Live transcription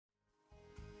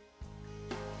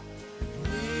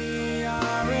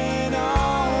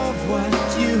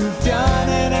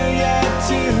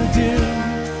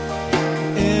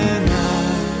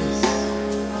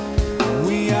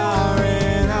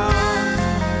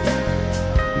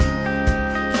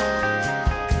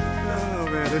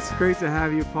It's great to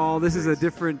have you, Paul. This is a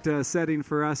different setting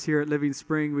for us here at Living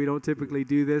Spring. We don't typically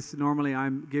do this. Normally,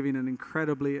 I'm giving an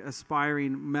incredibly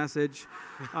aspiring message.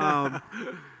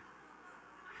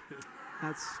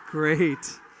 That's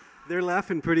great. They're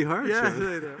laughing pretty hard. Yeah,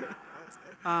 they do.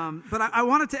 But I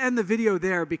wanted to end the video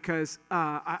there because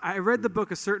I read the book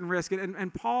A Certain Risk,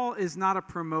 and Paul is not a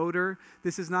promoter.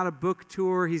 This is not a book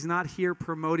tour. He's not here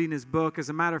promoting his book. As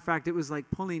a matter of fact, it was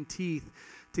like pulling teeth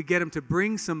to get him to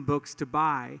bring some books to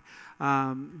buy.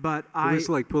 But it was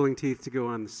like pulling teeth to go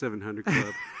on the 700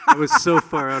 Club. I was so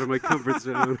far out of my comfort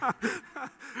zone.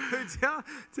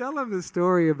 Tell them the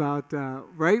story about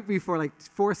right before, like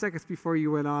 4 seconds before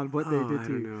you went on, what they did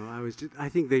to you. I don't know. I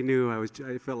think they knew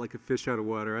I felt like a fish out of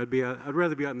water. I'd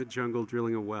rather be out in the jungle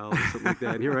drilling a well or something like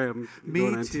that. And here I am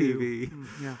going on TV.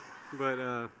 Yeah.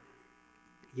 But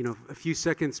a few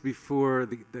seconds before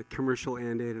the commercial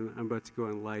ended and I'm about to go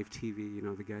on live TV,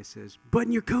 the guy says,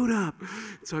 "Button your coat up."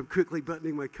 So I'm quickly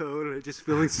buttoning my coat and I'm just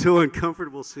feeling so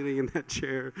uncomfortable sitting in that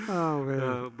chair. Oh,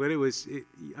 man. But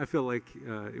I feel like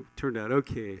it turned out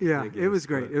okay. Yeah, it was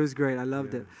great. It was great. I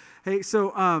loved it. Hey,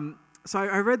 so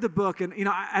I read the book, and,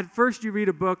 at first you read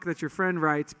a book that your friend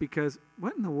writes because,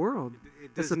 what in the world?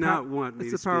 It does not want me to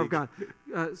speak. It's the power of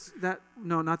God.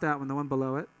 No, not that one, the one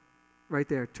below it. Right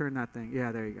there, turn that thing.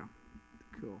 Yeah, there you go.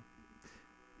 Cool.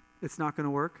 It's not going to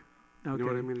work? Okay. You know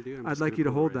what I'm going to do? I'd like you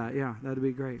to hold that. Yeah, that'd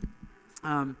be great.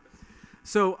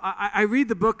 So I read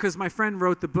the book because my friend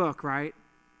wrote the book, right?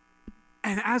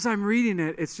 And as I'm reading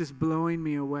it, it's just blowing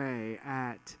me away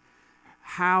at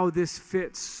how this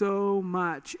fits so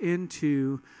much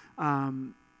into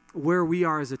where we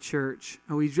are as a church.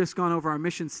 And we've just gone over our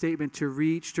mission statement to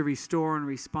reach, to restore, and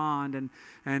respond.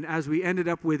 And as we ended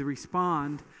up with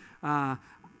respond, I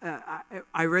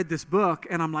read this book,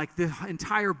 and I'm like, the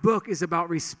entire book is about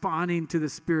responding to the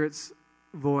Spirit's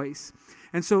voice.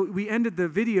 And so we ended the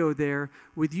video there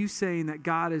with you saying that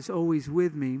God is always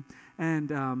with me.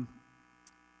 And,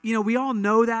 we all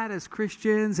know that as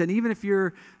Christians, and even if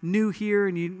you're new here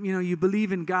and you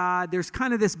believe in God, there's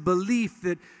kind of this belief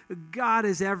that God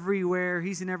is everywhere,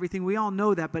 He's in everything. We all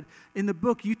know that, but in the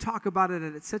book you talk about it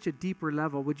at such a deeper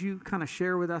level. Would you kind of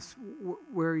share with us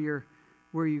where you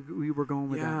were going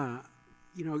with that?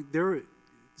 Yeah,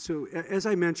 so as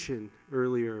I mentioned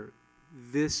earlier,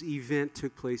 this event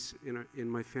took place in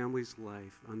my family's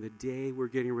life on the day we're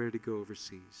getting ready to go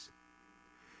overseas.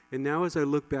 And now as I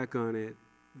look back on it,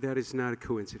 that is not a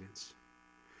coincidence.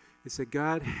 It's that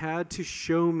God had to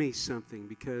show me something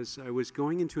because I was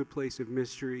going into a place of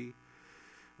mystery,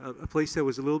 a place that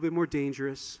was a little bit more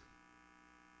dangerous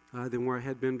than where I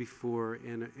had been before,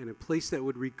 and a place that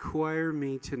would require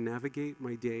me to navigate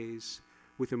my days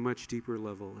with a much deeper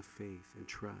level of faith and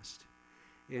trust,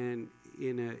 and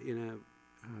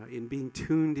in being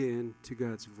tuned in to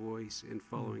God's voice and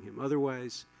following Him.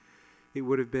 Otherwise, it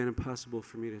would have been impossible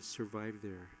for me to survive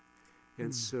there.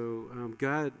 And so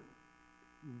God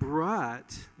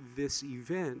brought this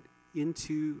event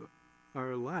into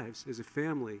our lives as a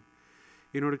family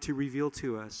in order to reveal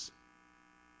to us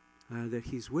that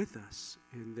He's with us,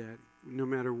 and that no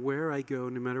matter where I go,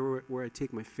 no matter where I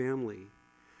take my family,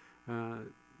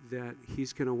 that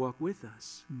He's going to walk with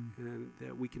us, and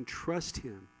that we can trust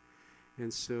Him.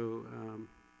 And so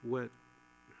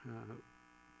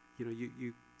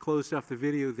you closed off the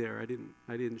video there.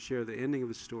 I didn't share the ending of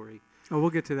the story. Oh, we'll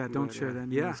get to that. Don't share the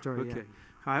ending of the story yet. Okay.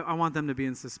 I want them to be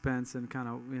in suspense and kind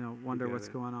of wonder what's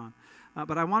going on.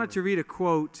 But I wanted to read a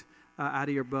quote out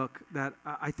of your book that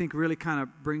I think really kind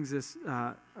of brings this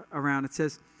around. It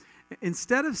says,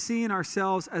 "Instead of seeing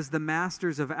ourselves as the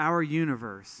masters of our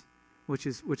universe," which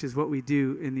is what we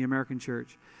do in the American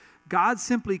church, "God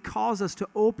simply calls us to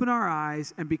open our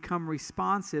eyes and become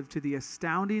responsive to the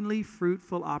astoundingly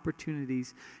fruitful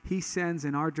opportunities He sends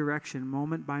in our direction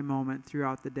moment by moment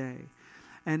throughout the day."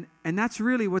 And that's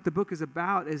really what the book is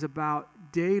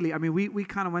about daily. I mean, we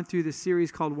kind of went through this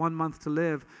series called 1 Month to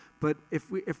Live, but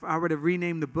if I were to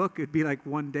rename the book, it'd be like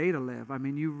 1 Day to Live. I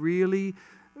mean, you really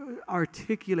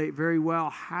articulate very well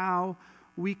how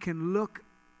we can look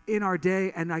in our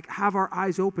day and like have our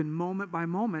eyes open moment by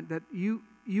moment, that you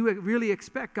really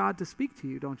expect God to speak to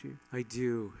you, don't you? I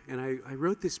do. And I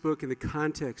wrote this book in the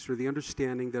context or the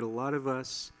understanding that a lot of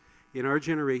us in our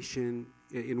generation,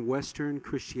 in Western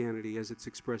Christianity as it's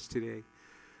expressed today,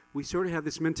 we sort of have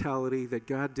this mentality that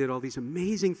God did all these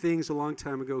amazing things a long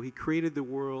time ago. He created the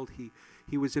world.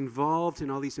 He was involved in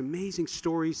all these amazing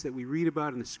stories that we read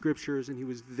about in the scriptures, and He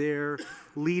was there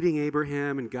leading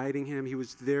Abraham and guiding him. He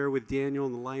was there with Daniel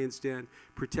in the lion's den,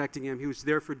 protecting him. He was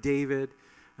there for David,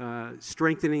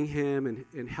 strengthening him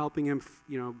and helping him,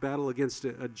 battle against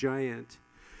a giant.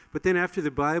 But then after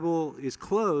the Bible is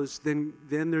closed, then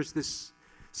there's this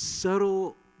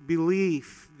subtle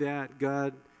belief that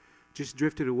God just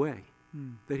drifted away,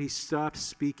 that he stopped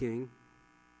speaking,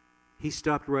 he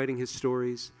stopped writing his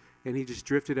stories, and he just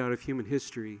drifted out of human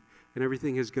history, and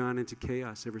everything has gone into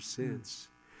chaos ever since.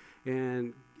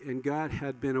 And God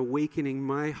had been awakening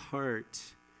my heart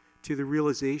to the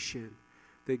realization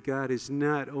that God is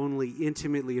not only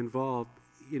intimately involved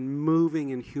in moving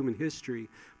in human history,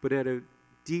 but at a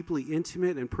deeply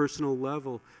intimate and personal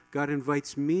level, God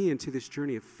invites me into this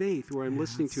journey of faith where I'm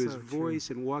listening to his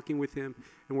voice and walking with him,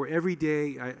 and where every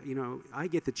day I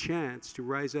get the chance to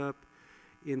rise up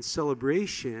in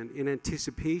celebration, in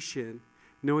anticipation,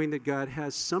 knowing that God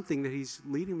has something that he's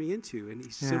leading me into, and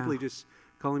he's simply just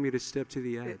calling me to step to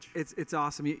the edge. It's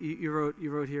awesome. You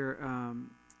wrote here,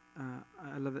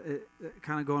 I love it,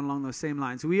 kind of going along those same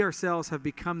lines. We ourselves have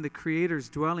become the Creator's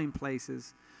dwelling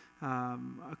places.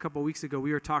 A couple of weeks ago,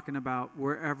 we were talking about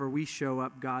wherever we show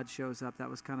up, God shows up. That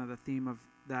was kind of the theme of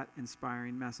that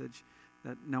inspiring message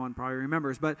that no one probably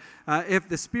remembers. But if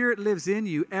the Spirit lives in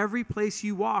you, every place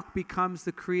you walk becomes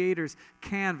the Creator's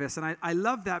canvas. And I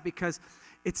love that because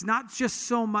it's not just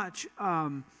so much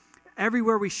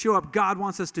everywhere we show up, God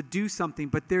wants us to do something,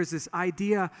 but there's this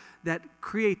idea that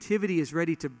creativity is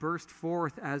ready to burst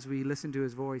forth as we listen to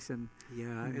his voice. And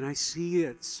I see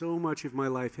it. So much of my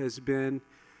life has been,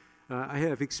 I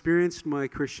have experienced my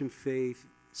Christian faith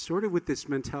sort of with this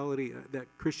mentality that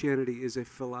Christianity is a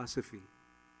philosophy,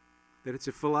 that it's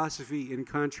a philosophy in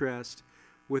contrast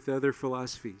with other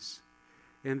philosophies,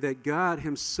 and that God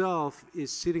himself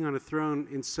is sitting on a throne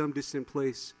in some distant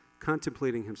place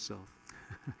contemplating himself.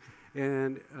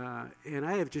 And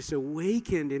I have just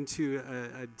awakened into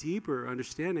a deeper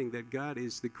understanding that God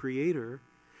is the creator,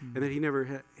 and that he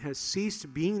never has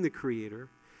ceased being the creator.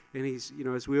 And he's,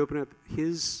 as we open up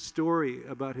his story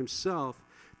about himself,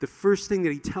 the first thing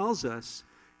that he tells us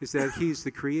is that he's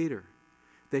the creator,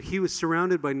 that he was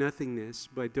surrounded by nothingness,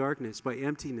 by darkness, by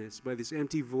emptiness, by this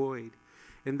empty void,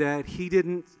 and that he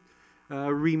didn't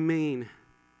remain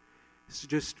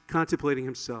just contemplating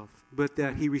himself, but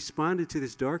that he responded to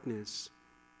this darkness,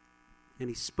 and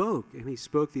he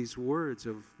spoke these words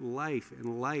of life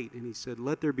and light, and he said,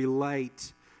 "Let there be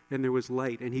light," and there was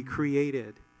light, and he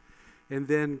created. And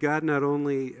then God not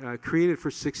only created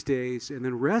for 6 days and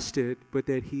then rested, but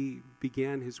that he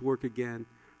began his work again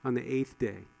on the 8th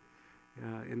day,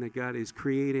 and that God is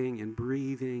creating and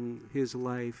breathing his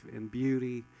life and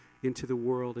beauty into the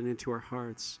world and into our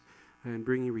hearts, and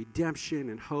bringing redemption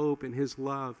and hope and his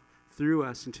love through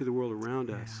us into the world around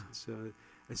us. So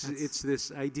it's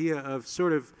this idea of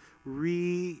sort of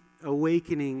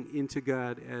reawakening into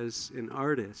God as an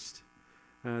artist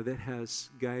that has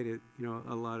guided,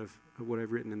 a lot of what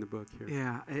I've written in the book here.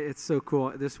 Yeah, it's so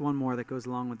cool. There's one more that goes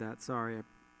along with that. Sorry.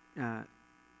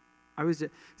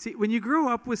 See, when you grow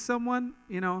up with someone,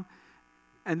 and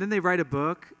then they write a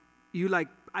book,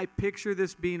 I picture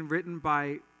this being written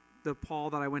by the Paul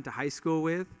that I went to high school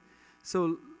with.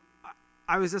 So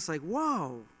I was just like,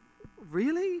 whoa,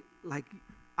 really? I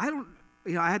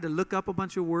had to look up a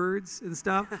bunch of words and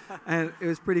stuff, and it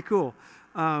was pretty cool.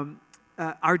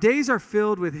 Our days are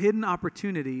filled with hidden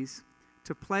opportunities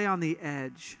to play on the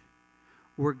edge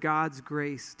where God's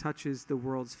grace touches the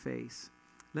world's face.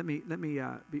 Let me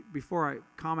before I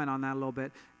comment on that a little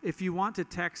bit, if you want to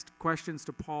text questions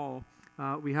to Paul,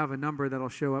 we have a number that'll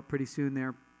show up pretty soon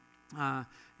there.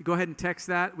 You go ahead and text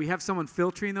that. We have someone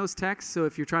filtering those texts, so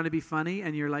if you're trying to be funny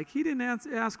and you're like, he didn't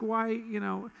ask why,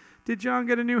 did John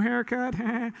get a new haircut?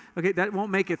 Okay, that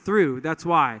won't make it through. That's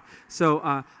why.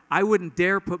 So I wouldn't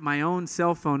dare put my own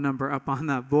cell phone number up on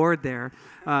the board there.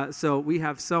 So we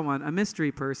have someone, a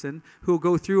mystery person, who will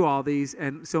go through all these.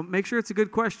 And so make sure it's a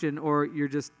good question, or you're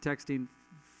just texting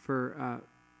for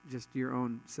just your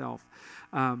own self,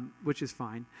 which is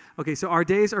fine. Okay, so our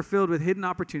days are filled with hidden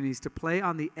opportunities to play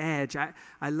on the edge.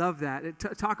 I love that.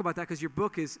 Talk about that, because your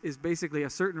book is basically a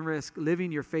certain risk,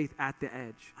 living your faith at the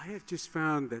edge. I have just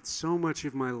found that so much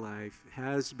of my life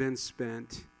has been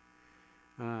spent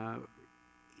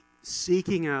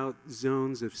seeking out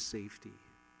zones of safety.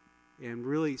 And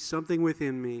really something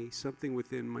within me, something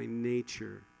within my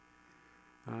nature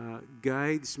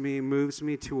guides me, moves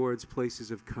me towards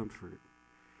places of comfort.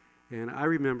 And I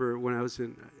remember when I was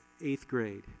in 8th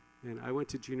grade, and I went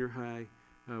to junior high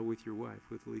with your wife,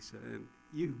 with Lisa. And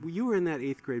you were in that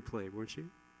 8th grade play, weren't you?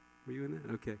 Were you in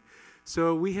that? Okay.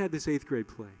 So we had this 8th grade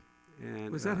play. And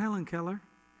was that Helen Keller?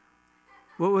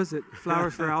 What was it?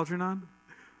 Flowers for Algernon?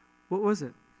 What was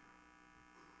it?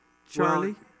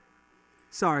 Charlie?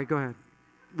 Sorry, go ahead.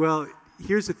 Well,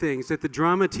 here's the thing, is that the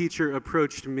drama teacher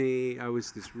approached me. I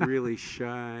was this really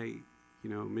shy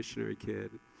missionary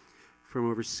kid from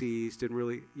overseas, didn't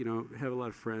really, have a lot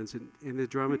of friends. And the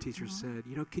drama teacher said,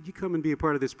 could you come and be a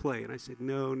part of this play? And I said,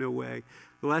 no way.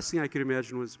 The last thing I could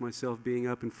imagine was myself being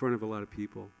up in front of a lot of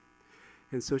people.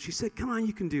 And so she said, come on,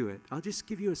 you can do it. I'll just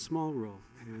give you a small role.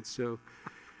 And so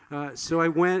I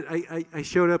went, I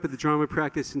showed up at the drama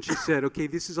practice, and she said, okay,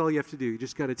 this is all you have to do. You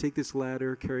just got to take this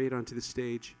ladder, carry it onto the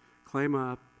stage, climb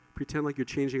up, pretend like you're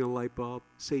changing a light bulb,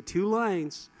 say 2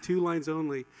 lines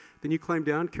only. Then you climb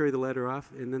down, carry the ladder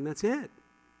off, and then that's it.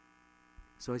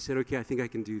 So I said, okay, I think I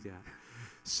can do that.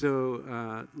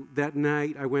 So that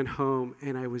night I went home,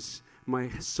 and my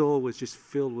soul was just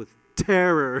filled with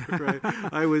terror. Right?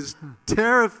 I was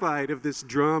terrified of this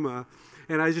drama.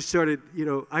 And I just started,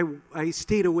 I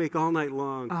stayed awake all night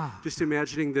long, just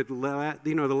imagining the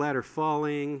ladder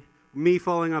falling, me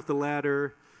falling off the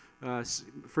ladder,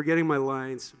 forgetting my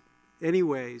lines.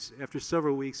 Anyways, after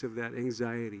several weeks of that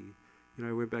anxiety,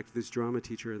 I went back to this drama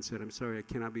teacher and said, I'm sorry, I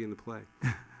cannot be in the play.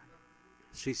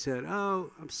 She said,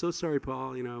 oh, I'm so sorry,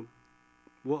 Paul,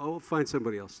 we'll find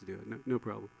somebody else to do it, no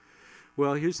problem.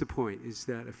 Well, here's the point, is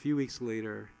that a few weeks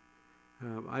later,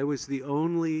 I was the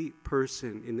only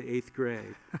person in the 8th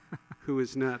grade who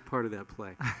was not part of that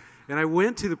play. And I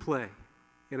went to the play,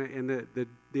 and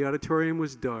the auditorium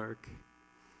was dark,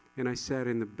 and I sat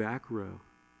in the back row.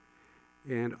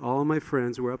 And all my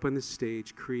friends were up on the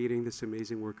stage creating this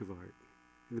amazing work of art.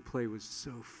 And the play was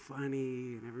so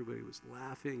funny, and everybody was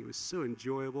laughing. It was so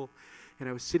enjoyable. And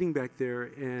I was sitting back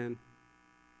there, and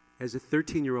as a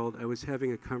 13-year-old, I was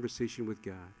having a conversation with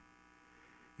God.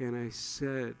 And I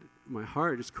said, my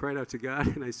heart just cried out to God,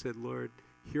 and I said, Lord,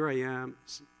 here I am.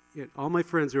 All my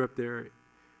friends are up there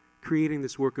creating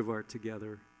this work of art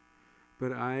together,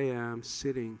 but I am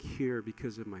sitting here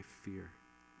because of my fear.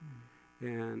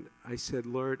 And I said,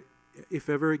 Lord, if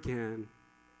ever again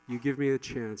you give me a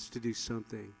chance to do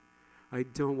something, I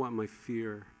don't want my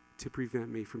fear to prevent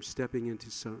me from stepping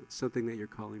into something that you're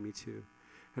calling me to.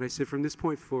 And I said, from this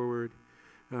point forward,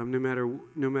 no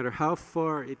matter how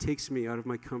far it takes me out of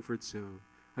my comfort zone,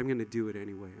 I'm going to do it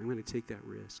anyway. I'm going to take that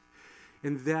risk.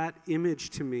 And that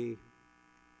image to me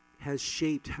has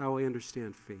shaped how I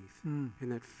understand faith.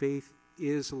 And that faith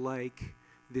is like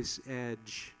this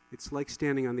edge. It's like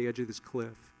standing on the edge of this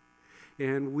cliff.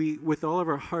 And we, with all of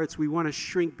our hearts, we want to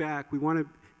shrink back. We want to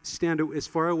stand as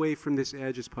far away from this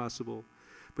edge as possible.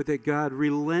 But that God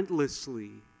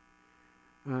relentlessly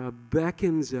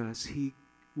beckons us. He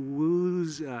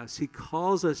woos us. He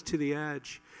calls us to the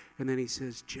edge. And then he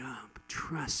says, jump,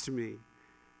 trust me.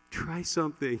 Try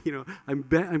something.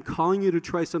 I'm calling you to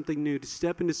try something new, to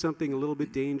step into something a little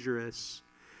bit dangerous.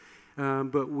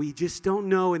 But we just don't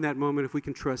know in that moment if we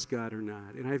can trust God or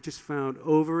not. And I've just found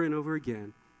over and over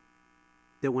again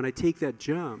that when I take that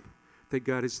jump, that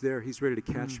God is there. He's ready to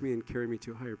catch me and carry me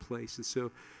to a higher place. And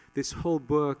so this whole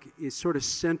book is sort of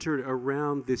centered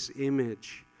around this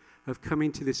image of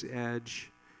coming to this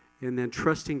edge and then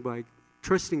trusting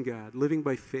God, living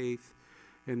by faith,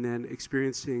 and then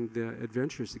experiencing the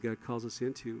adventures that God calls us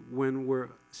into when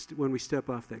we step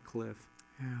off that cliff.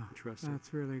 Yeah, trust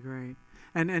that's really great.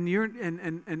 And you're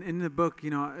and in the book,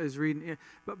 is reading.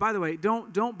 But by the way,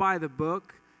 don't buy the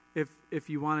book if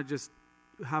you want to just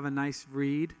have a nice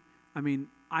read. I mean,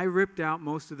 I ripped out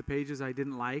most of the pages I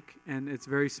didn't like, and it's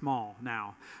very small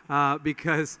now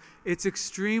because it's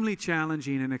extremely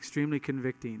challenging and extremely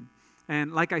convicting.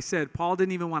 And like I said, Paul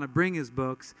didn't even want to bring his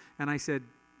books, and I said,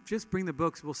 just bring the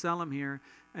books, we'll sell them here.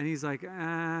 And he's like,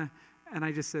 and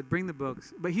I just said, bring the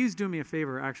books. But he was doing me a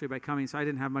favor, actually, by coming, so I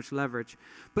didn't have much leverage.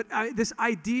 But this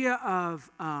idea of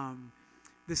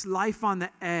this life on the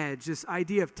edge, this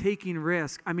idea of taking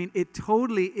risk, I mean, it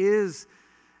totally is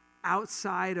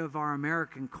outside of our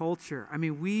American culture. I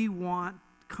mean, we want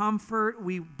comfort.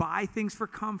 We buy things for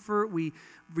comfort. We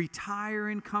retire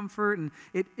in comfort. And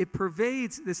it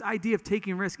pervades, this idea of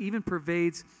taking risk even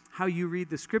pervades how you read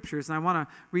the scriptures. And I want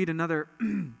to read another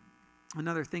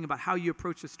thing about how you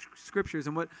approach the scriptures.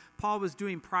 And what Paul was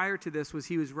doing prior to this was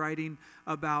he was writing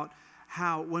about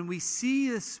how when we see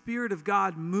the Spirit of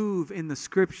God move in the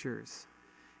scriptures,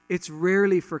 it's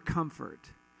rarely for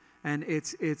comfort. And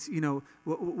it's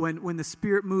when the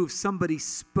Spirit moves, somebody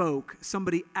spoke,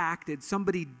 somebody acted,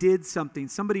 somebody did something,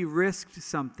 somebody risked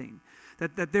something.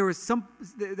 That there was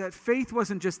that faith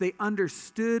wasn't just they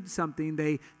understood something,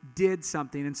 they did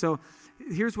something. And so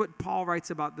here's what Paul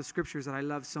writes about the scriptures that I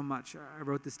love so much. I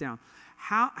wrote this down.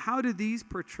 How do these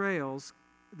portrayals,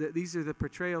 these are the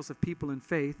portrayals of people in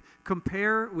faith,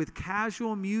 compare with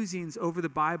casual musings over the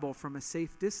Bible from a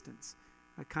safe distance?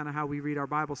 Kind of how we read our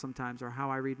Bible sometimes, or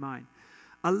how I read mine.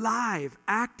 Alive,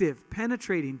 active,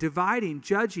 penetrating, dividing,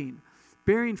 judging,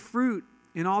 bearing fruit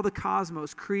in all the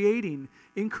cosmos, creating,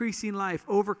 increasing life,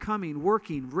 overcoming,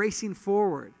 working, racing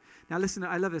forward. Now listen,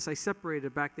 I love this. I separated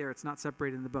it back there. It's not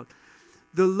separated in the book.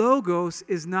 The Logos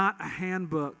is not a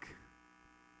handbook.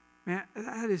 Man,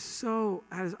 that is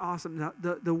awesome.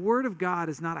 The Word of God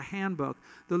is not a handbook.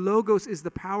 The Logos is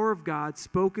the power of God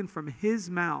spoken from His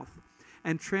mouth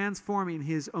and transforming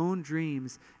His own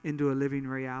dreams into a living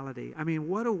reality. I mean,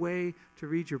 what a way to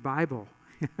read your Bible.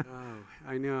 Oh,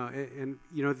 I know. And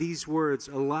these words,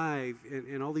 alive,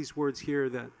 and all these words here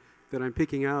that I'm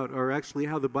picking out are actually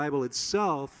how the Bible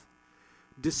itself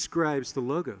describes the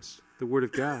Logos, the Word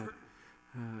of God.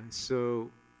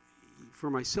 So for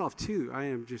myself, too, I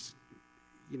am just,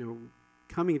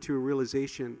 coming to a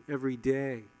realization every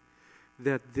day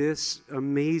that this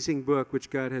amazing book, which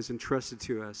God has entrusted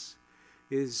to us,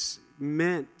 is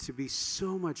meant to be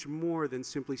so much more than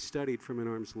simply studied from an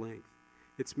arm's length.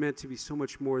 It's meant to be so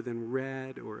much more than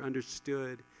read or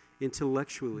understood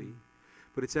intellectually,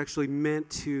 but it's actually meant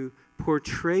to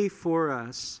portray for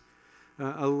us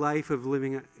a life of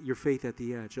living your faith at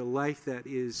the edge, a life that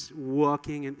is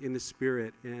walking in the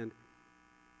Spirit. And,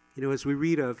 as we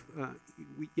read of,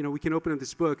 we can open up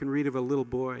this book and read of a little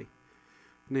boy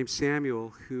named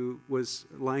Samuel who was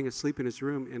lying asleep in his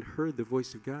room and heard the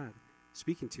voice of God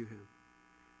speaking to him.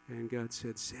 And God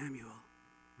said, Samuel,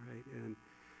 right? And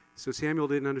so Samuel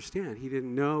didn't understand. He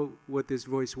didn't know what this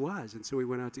voice was. And so he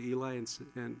went out to Eli,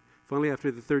 and finally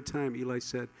after the third time, Eli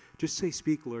said, just say,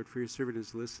 speak, Lord, for your servant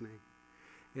is listening.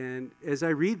 And as I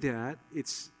read that,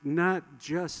 it's not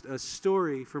just a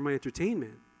story for my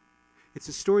entertainment. It's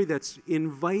a story that's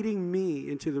inviting me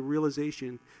into the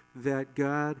realization that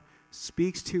God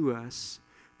speaks to us,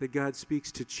 that God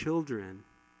speaks to children,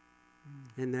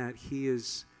 and that He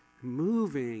is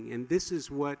moving. And this is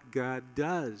what God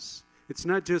does. It's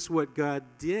not just what God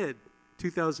did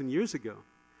 2,000 years ago,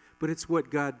 but it's what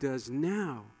God does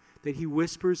now, that He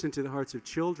whispers into the hearts of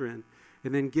children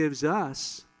and then gives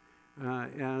us,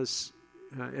 as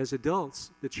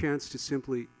adults, the chance to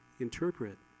simply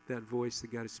interpret that voice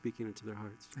that God is speaking into their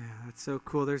hearts. Yeah, that's so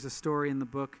cool. There's a story in the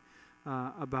book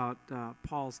about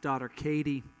Paul's daughter,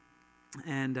 Katie,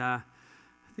 and I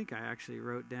think I actually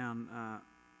wrote down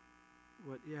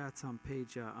it's on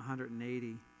page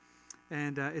 180.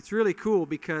 And it's really cool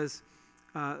because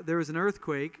there was an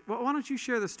earthquake. Well, why don't you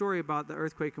share the story about the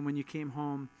earthquake and when you came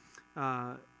home,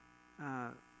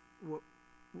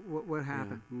 what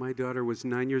happened? Yeah, my daughter was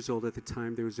 9 years old at the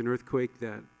time. There was an earthquake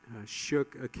that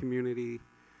shook a community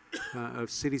of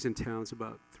cities and towns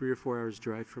about 3 or 4 hours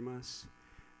drive from us.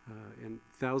 And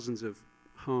thousands of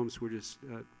homes were just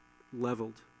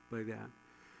leveled by that.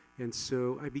 And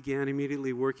so I began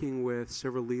immediately working with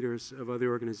several leaders of other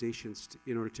organizations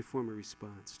in order to form a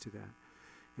response to that.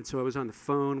 And so I was on the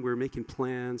phone. We were making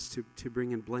plans to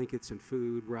bring in blankets and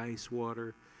food, rice,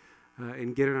 water,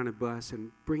 and get it on a bus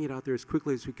and bring it out there as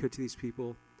quickly as we could to these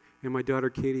people. And my daughter,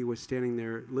 Katie, was standing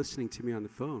there listening to me on the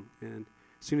phone. And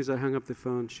as soon as I hung up the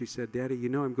phone, she said, Daddy, you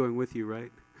know I'm going with you,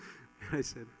 right? And I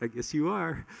said, I guess you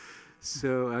are.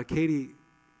 So Katie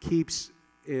keeps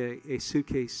a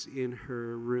suitcase in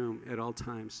her room at all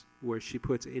times where she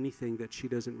puts anything that she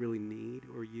doesn't really need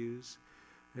or use,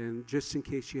 and just in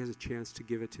case she has a chance to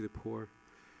give it to the poor.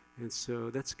 And so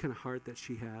that's the kind of heart that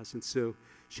she has. And so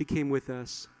she came with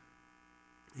us,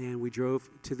 and we drove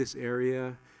to this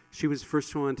area. She was the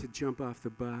first one to jump off the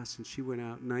bus, and she went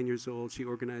out, 9 years old. She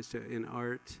organized an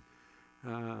art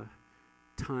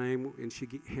time, and she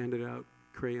handed out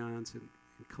crayons and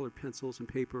colored pencils and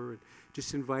paper, and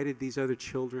just invited these other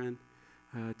children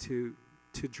to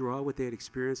draw what they had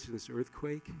experienced in this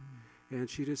earthquake. And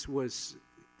she just was,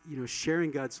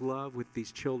 sharing God's love with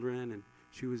these children, and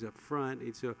she was up front.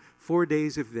 And so 4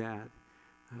 days of that,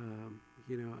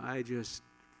 I just,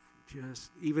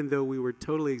 even though we were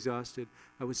totally exhausted,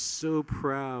 I was so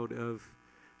proud of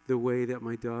the way that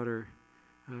my daughter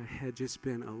had just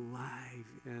been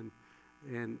alive,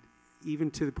 and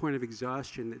even to the point of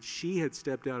exhaustion, that she had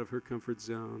stepped out of her comfort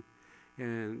zone,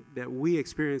 and that we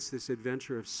experienced this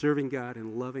adventure of serving God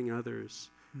and loving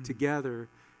others together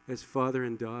as father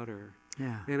and daughter.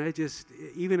 Yeah. And I just,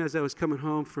 even as I was coming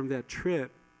home from that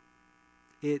trip,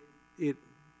 it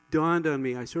dawned on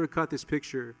me, I sort of caught this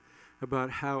picture about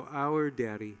how our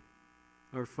daddy,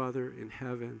 our Father in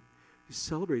heaven,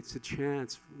 celebrates the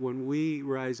chance when we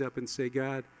rise up and say,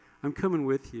 God, I'm coming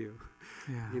with you.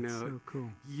 Yeah, so cool.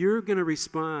 You're going to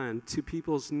respond to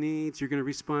people's needs. You're going to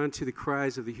respond to the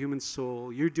cries of the human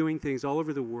soul. You're doing things all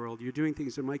over the world. You're doing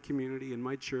things in my community, in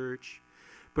my church.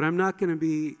 But I'm not going to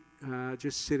be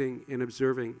just sitting and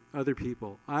observing other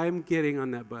people. I'm getting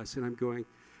on that bus, and I'm going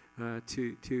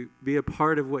to be a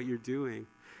part of what you're doing.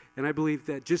 And I believe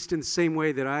that just in the same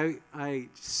way that I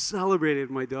celebrated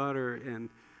my daughter and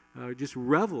just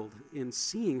reveled in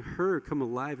seeing her come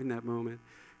alive in that moment,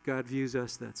 God views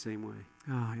us that same way.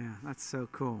 Oh, yeah, that's so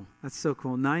cool. That's so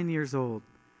cool. 9 years old.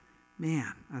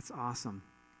 Man, that's awesome.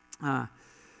 On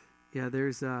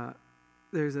the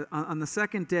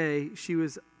second day, she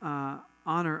was on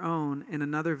her own in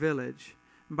another village.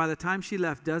 And by the time she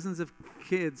left, dozens of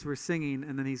kids were singing,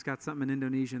 and then he's got something in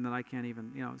Indonesian that I can't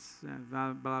even,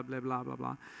 blah, blah, blah, blah, blah,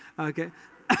 blah. Okay.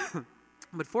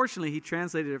 But fortunately, he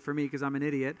translated it for me because I'm an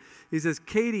idiot. He says,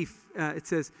 Katie, it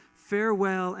says,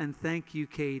 farewell and thank you,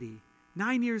 Katie.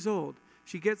 9 years old.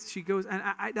 She goes, and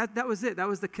that was it. That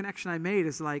was the connection I made.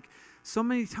 Is like, so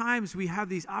many times we have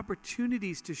these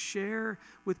opportunities to share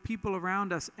with people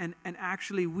around us, and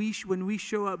actually when we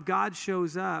show up, God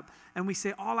shows up, and we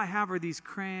say, all I have are these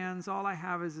crayons, all I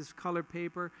have is this colored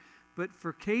paper. But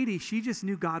for Katie, she just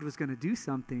knew God was going to do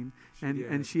something,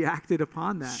 and she acted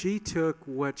upon that. She took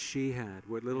what she had,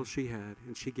 what little she had,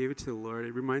 and she gave it to the Lord.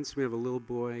 It reminds me of a little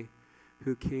boy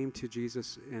who came to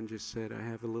Jesus and just said, I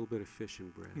have a little bit of fish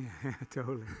and bread. Yeah,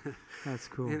 totally. That's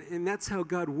cool. And that's how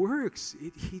God works.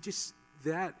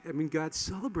 God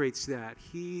celebrates that.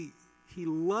 He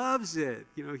loves it.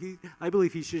 I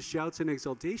believe he just shouts in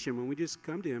exaltation when we just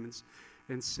come to him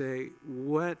and say,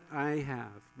 what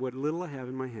little I have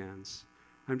in my hands,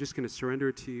 I'm just going to surrender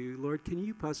it to you. Lord, can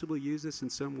you possibly use this in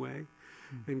some way?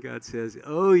 And God says,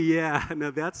 oh yeah, now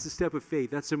that's the step of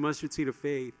faith. That's the mustard seed of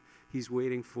faith he's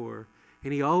waiting for.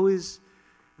 And he always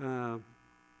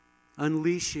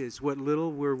unleashes what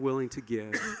little we're willing to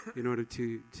give in order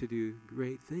to do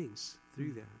great things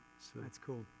through that. So that's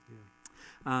cool.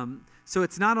 Yeah. So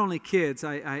it's not only kids.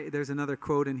 There's another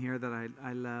quote in here that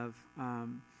I love,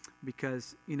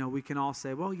 because we can all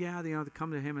say, well, yeah,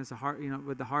 come to him as a heart,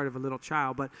 with the heart of a little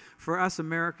child. But for us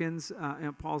Americans,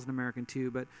 Paul's an American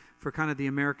too, but for kind of the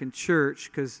American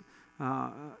church, because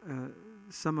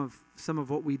some of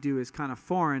what we do is kind of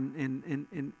foreign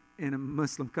in a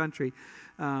Muslim country,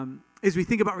 is we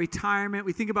think about retirement,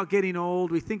 we think about getting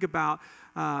old, we think about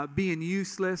being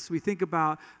useless, we think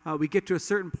about we get to a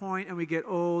certain point and we get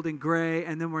old and gray,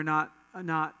 and then we're not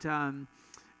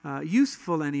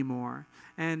useful anymore.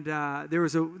 And there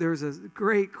was a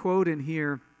great quote in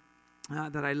here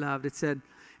that I loved. It said,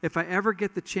 if I ever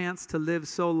get the chance to live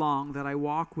so long that I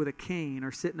walk with a cane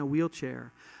or sit in a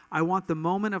wheelchair, I want the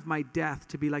moment of my death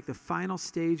to be like the final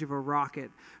stage of a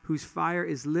rocket whose fire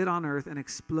is lit on earth and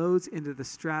explodes into the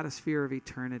stratosphere of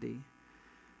eternity.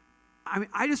 I mean,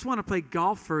 I just want to play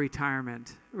golf for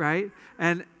retirement, right?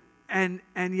 And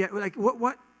yet, like,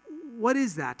 what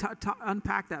is that?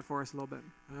 Unpack that for us a little bit.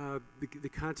 The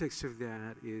context of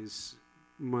that is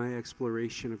my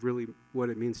exploration of really what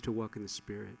it means to walk in the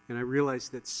Spirit. And I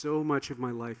realized that so much of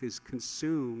my life is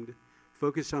consumed,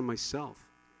 focused on myself.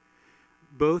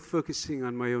 Both focusing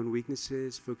on my own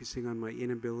weaknesses, focusing on my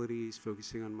inabilities,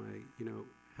 focusing on my,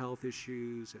 health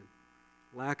issues and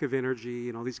lack of energy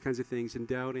and all these kinds of things, and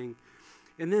doubting.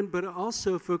 And then, but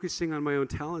also focusing on my own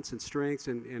talents and strengths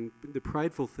and the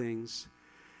prideful things.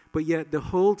 But yet the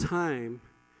whole time,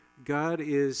 God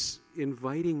is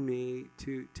inviting me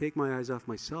to take my eyes off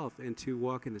myself and to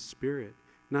walk in the Spirit,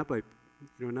 not by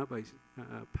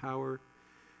power,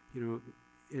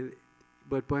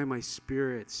 but by my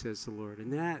Spirit, says the Lord.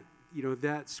 And that,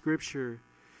 that scripture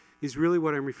is really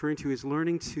what I'm referring to, is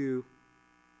learning to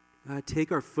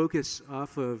take our focus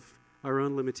off of our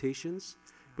own limitations,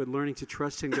 but learning to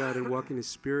trust in God and walk in His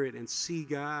Spirit and see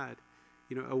God,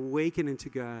 awaken into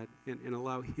God and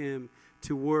allow Him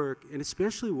to work, and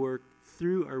especially work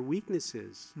through our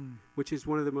weaknesses, which is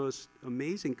one of the most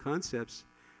amazing concepts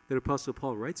that Apostle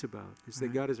Paul writes about, is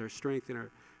that God is our strength in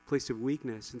our place of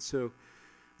weakness. And so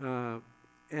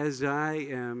as I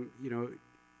am,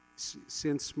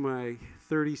 since my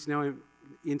 30s, now I'm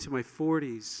into my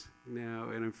 40s now,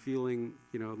 and I'm feeling,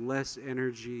 less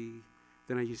energy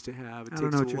than I used to have. I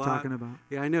don't know what you're talking about.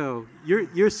 Yeah, I know.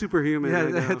 You're superhuman.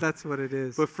 Yeah, that's what it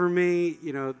is. But for me,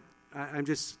 I'm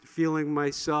just feeling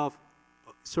myself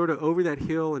sort of over that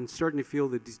hill and starting to feel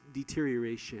the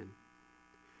deterioration.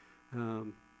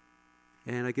 And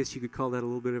I guess you could call that a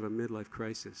little bit of a midlife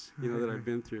crisis, that I've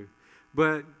been through.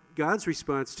 But God's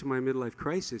response to my midlife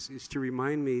crisis is to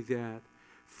remind me that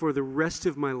for the rest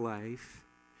of my life,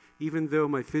 even though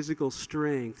my physical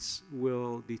strengths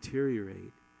will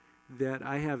deteriorate, that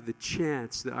I have the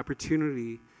chance, the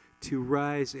opportunity to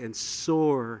rise and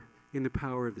soar in the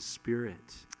power of the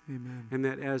Spirit. Amen. And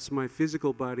that as my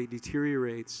physical body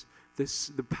deteriorates,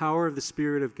 the power of the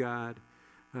Spirit of God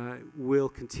will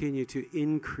continue to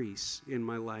increase in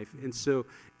my life. And so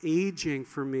aging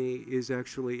for me is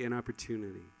actually an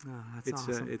opportunity. Oh, that's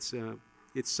awesome.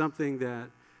 It's something that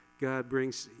God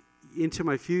brings into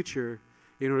my future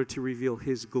in order to reveal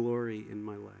his glory in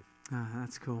my life.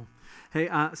 That's cool. Hey,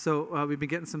 so we've been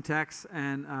getting some texts,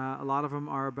 and a lot of them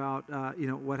are about,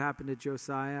 what happened to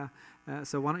Josiah.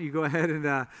 So why don't you go ahead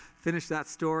and finish that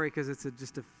story, because it's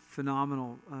just a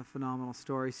phenomenal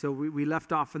story. So we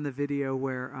left off in the video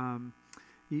where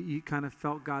you kind of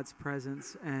felt God's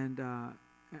presence, and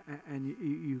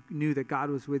you knew that God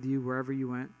was with you wherever you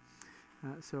went.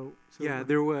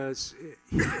 There was,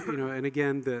 and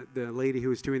again, the lady who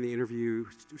was doing the interview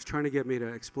was trying to get me to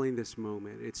explain this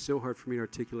moment. It's so hard for me to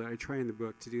articulate. I try in the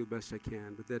book to do the best I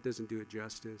can, but that doesn't do it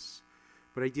justice.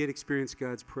 But I did experience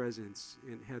God's presence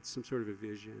and had some sort of a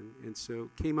vision, and so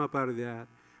came up out of that.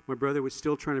 My brother was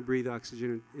still trying to breathe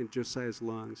oxygen in Josiah's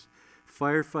lungs.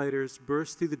 Firefighters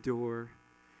burst through the door,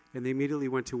 and they immediately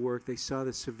went to work. They saw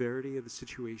the severity of the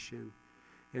situation,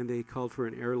 and they called for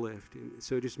an airlift. And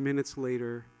so just minutes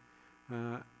later,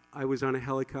 I was on a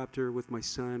helicopter with my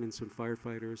son and some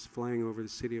firefighters flying over the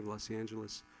city of Los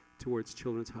Angeles towards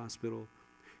Children's Hospital.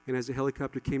 And as the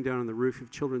helicopter came down on the roof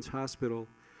of Children's Hospital,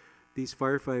 these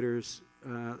firefighters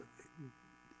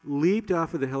leaped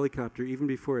off of the helicopter even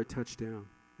before it touched down.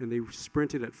 And they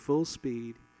sprinted at full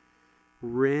speed,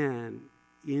 ran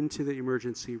into the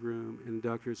emergency room, and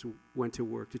doctors went to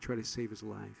work to try to save his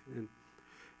life. And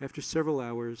after several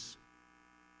hours,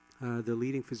 the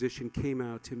leading physician came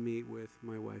out to meet with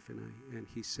my wife and I, and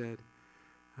he said,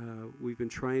 we've been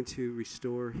trying to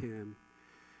restore him,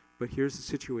 but here's the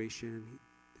situation.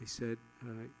 They said,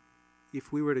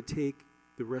 if we were to take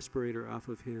the respirator off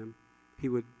of him, he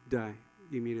would die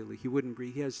immediately. He wouldn't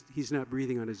breathe. He's not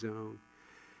breathing on his own.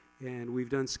 And we've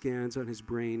done scans on his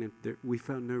brain, and we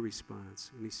found no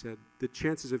response. And he said, the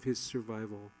chances of his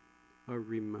survival are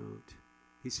remote.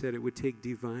 He said it would take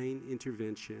divine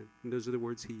intervention, and those are the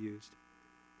words he used.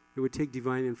 It would take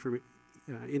divine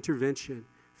intervention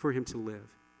for him to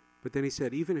live. But then he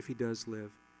said, even if he does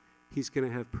live, he's going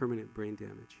to have permanent brain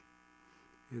damage.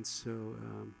 And so,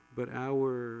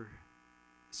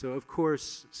 so of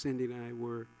course, Cindy and I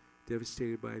were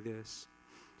devastated by this.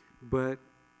 But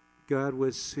God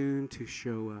was soon to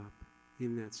show up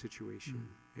in that situation.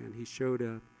 And he showed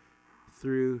up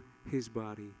through his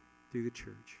body, through the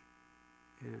church.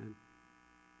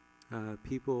 And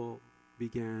people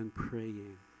began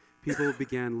praying. People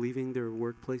began leaving their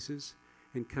workplaces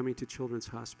and coming to Children's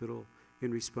Hospital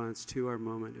in response to our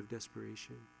moment of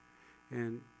desperation.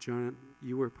 And John,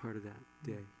 you were part of that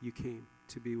day. You came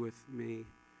to be with me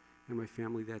and my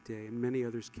family that day, and many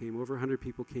others came. Over 100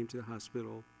 people came to the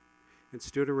hospital and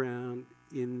stood around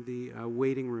in the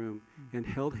waiting room and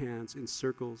held hands in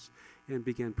circles and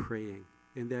began praying.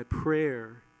 And that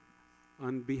prayer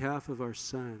on behalf of our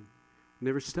son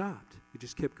never stopped. It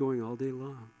just kept going all day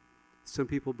long. Some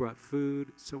people brought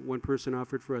food. One person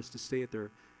offered for us to stay at their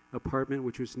apartment,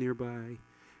 which was nearby.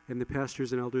 And the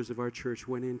pastors and elders of our church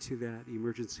went into that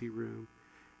emergency room,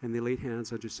 and they laid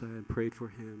hands on Josiah and prayed for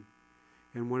him.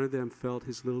 And one of them felt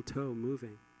his little toe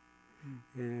moving.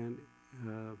 And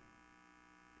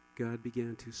God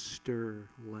began to stir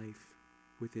life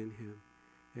within him.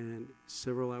 And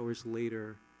several hours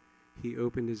later, he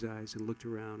opened his eyes and looked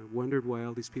around and wondered why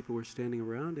all these people were standing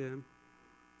around him.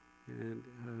 And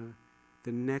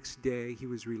the next day, he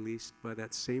was released by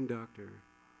that same doctor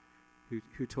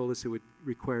who told us it would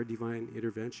require divine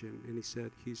intervention. And he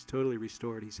said, he's totally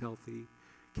restored. He's healthy.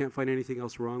 Can't find anything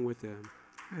else wrong with him.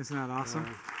 Isn't that awesome?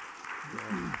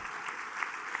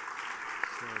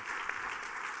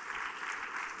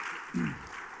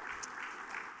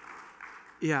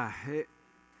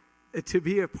 To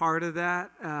be a part of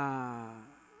that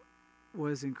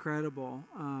was incredible.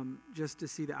 Just to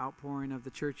see the outpouring of the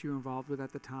church you were involved with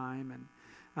at the time.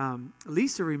 And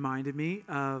Lisa reminded me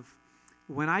of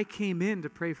when I came in to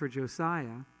pray for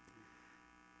Josiah,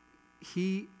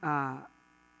 he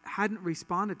hadn't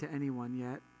responded to anyone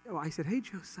yet. I said, hey,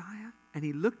 Josiah. And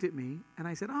he looked at me, and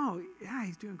I said, oh, yeah,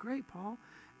 he's doing great, Paul.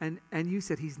 And you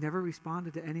said he's never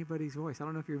responded to anybody's voice. I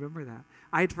don't know if you remember that.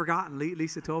 I had forgotten.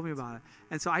 Lisa told me about it.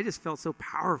 And so I just felt so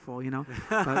powerful,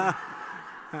 But,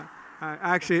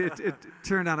 actually, it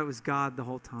turned out it was God the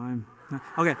whole time.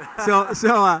 Okay,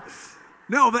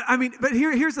 no, but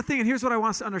here's the thing, and here's what I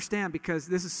want us to understand, because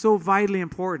this is so vitally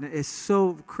important. It's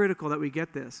so critical that we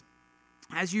get this.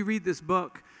 As you read this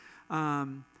book,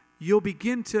 you'll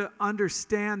begin to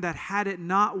understand that had it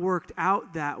not worked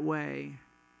out that way,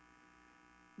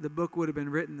 the book would have been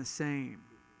written the same.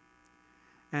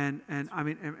 And I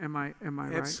mean, am I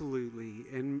right? Absolutely.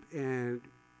 And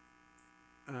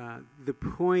the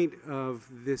point of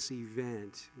this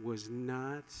event was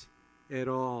not at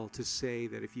all to say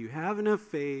that if you have enough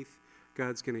faith,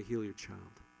 God's going to heal your child.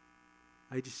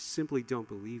 I just simply don't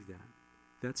believe that.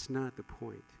 That's not the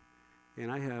point.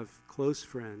 And I have close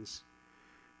friends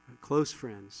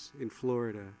in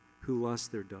Florida who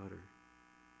lost their daughter.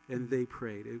 And they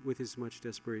prayed with as much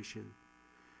desperation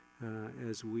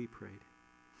as we prayed.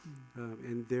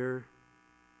 And their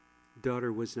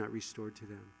daughter was not restored to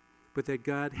them. But that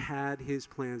God had his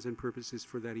plans and purposes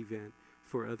for that event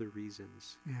for other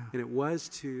reasons. Yeah. And it was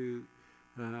to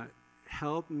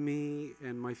help me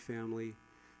and my family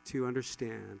to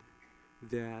understand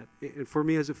that, and for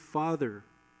me as a father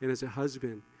and as a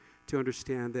husband, to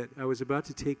understand that I was about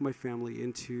to take my family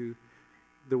into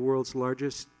the world's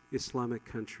largest Islamic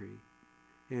country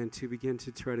and to begin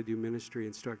to try to do ministry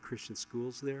and start Christian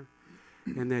schools there,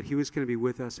 and that he was going to be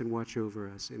with us and watch over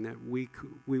us, and that we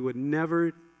would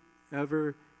never,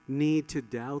 ever need to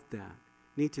doubt that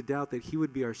he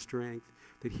would be our strength,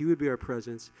 that he would be our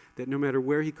presence, that no matter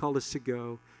where he called us to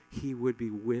go, he would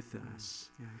be with us.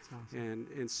 Yeah, that's awesome.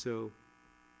 And so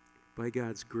by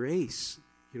God's grace,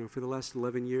 for the last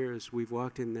 11 years, we've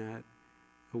walked in that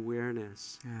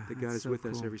awareness that God is with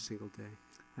us every single day.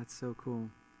 That's so cool.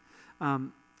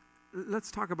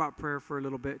 Let's talk about prayer for a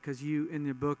little bit, because you, in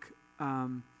your book,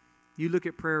 you look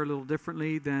at prayer a little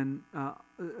differently than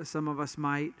some of us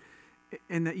might,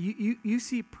 and that you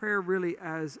see prayer really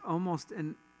as almost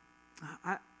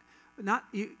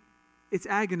it's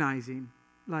agonizing.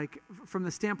 Like from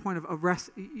the standpoint of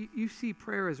rest, you see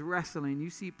prayer as wrestling. You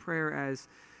see prayer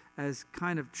as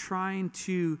kind of trying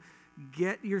to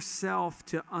get yourself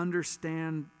to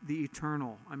understand the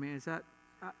eternal. I mean, is that?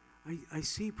 I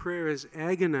see prayer as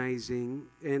agonizing,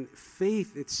 and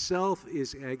faith itself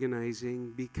is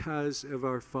agonizing because of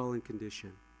our fallen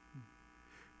condition.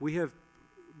 We have,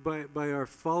 by our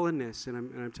fallenness, and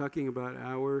I'm talking about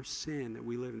our sin that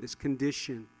we live in, this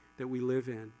condition that we live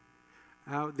in,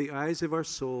 the eyes of our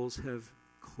souls have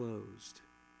closed.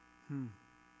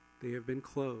 They have been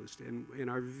closed, and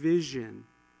our vision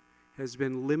has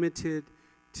been limited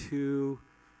to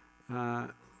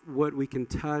what we can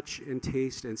touch and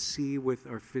taste and see with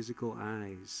our physical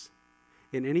eyes.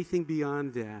 And anything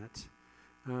beyond that,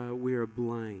 we are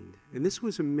blind. And this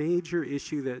was a major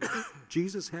issue that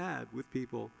Jesus had with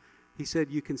people. He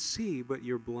said, you can see, but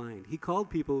you're blind. He called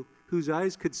people whose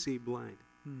eyes could see blind.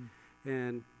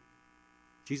 And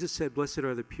Jesus said, blessed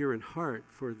are the pure in heart,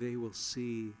 for they will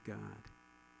see God.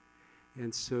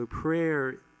 And so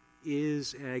prayer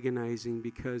is agonizing,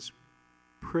 because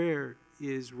prayer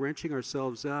is wrenching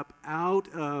ourselves up out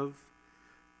of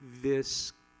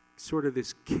this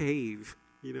cave,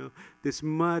 this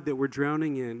mud that we're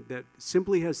drowning in, that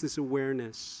simply has this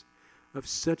awareness of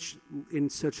such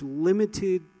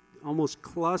limited, almost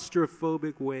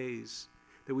claustrophobic ways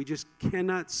that we just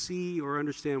cannot see or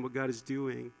understand what God is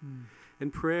doing.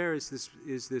 And prayer is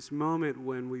this moment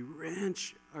when we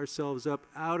wrench ourselves up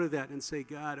out of that and say,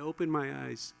 God, open my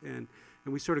eyes. And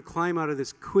we sort of climb out of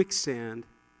this quicksand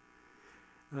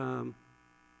and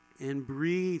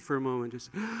breathe for a moment.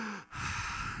 Just,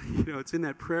 it's in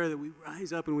that prayer that we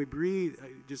rise up and we breathe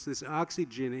just this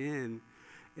oxygen in.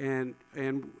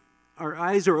 And our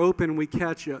eyes are open and we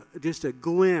catch just a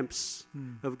glimpse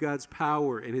of God's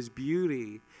power and his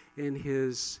beauty and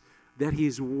that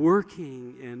he's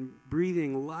working and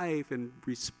breathing life and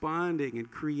responding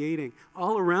and creating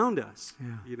all around us,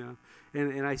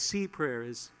 And I see prayer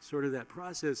as sort of that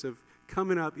process of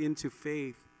coming up into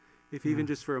faith, if even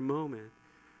just for a moment.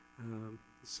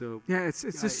 It's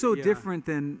just so different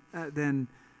than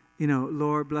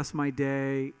Lord, bless my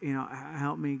day,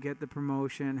 help me get the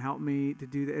promotion, help me to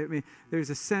do that. I mean, there's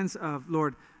a sense of,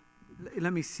 Lord,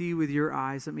 let me see with your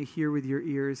eyes, let me hear with your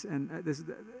ears, and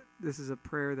this is a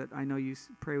prayer that I know you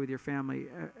pray with your family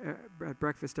at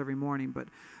breakfast every morning, but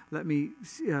let me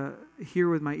hear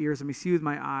with my ears, let me see with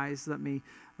my eyes, let me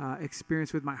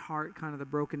experience with my heart kind of the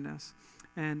brokenness.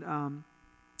 And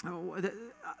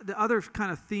the other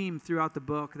kind of theme throughout the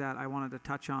book that I wanted to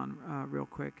touch on real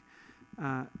quick,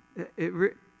 it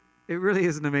really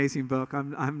is an amazing book,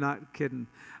 I'm not kidding,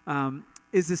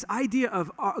 is this idea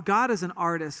of God as an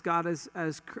artist, God as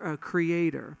a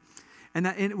creator. And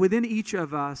that within each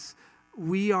of us,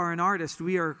 we are an artist,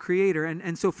 we are a creator.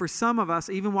 And so for some of us,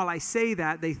 even while I say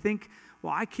that, they think,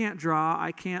 well, I can't draw,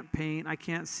 I can't paint, I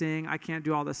can't sing, I can't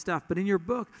do all this stuff. But in your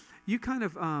book, you kind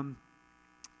of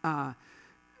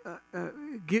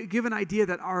give an idea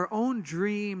that our own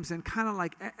dreams and kind of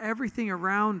like everything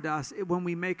around us, when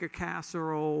we make a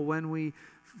casserole, when we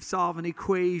solve an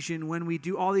equation, when we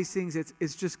do all these things,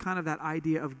 it's just kind of that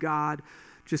idea of God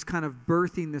just kind of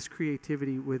birthing this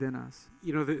creativity within us.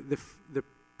 You know, the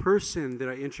person that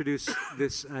I introduced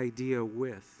this idea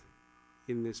with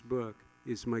in this book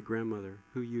is my grandmother,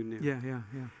 who you knew. Yeah.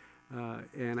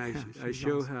 And I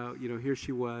show awesome. How, you know, here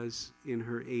she was in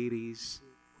her 80s,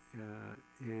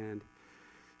 and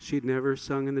she'd never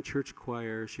sung in the church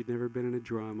choir. She'd never been in a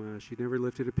drama. She'd never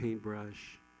lifted a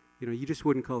paintbrush. You know, you just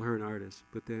wouldn't call her an artist.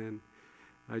 But then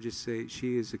I just say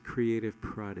she is a creative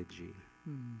prodigy.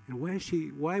 And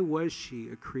why was she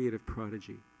a creative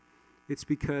prodigy? It's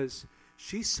because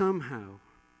she somehow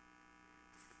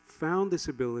found this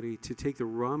ability to take the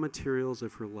raw materials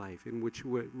of her life, in which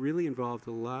what really involved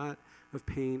a lot of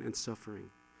pain and suffering.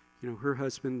 You know, her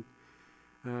husband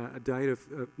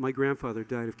my grandfather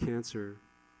died of cancer,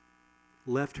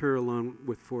 left her alone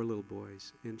with 4 little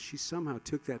boys, and she somehow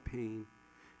took that pain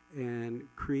and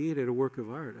created a work of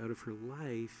art out of her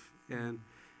life. And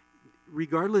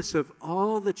regardless of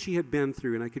all that she had been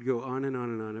through, and I could go on and on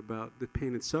and on about the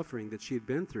pain and suffering that she had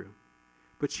been through,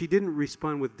 but she didn't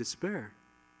respond with despair.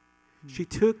 She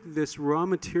took this raw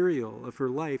material of her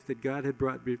life that God had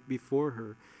brought before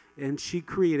her, and she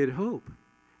created hope.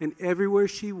 And everywhere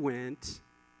she went,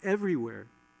 everywhere,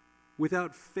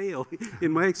 without fail,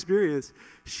 in my experience,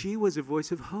 she was a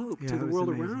voice of hope to the world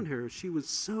around her. She was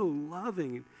so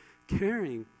loving and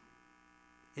caring.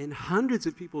 And hundreds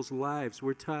of people's lives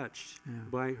were touched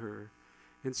by her.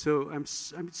 And so I'm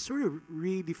sort of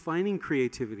redefining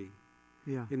creativity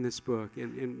in this book.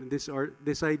 And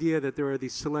this idea that there are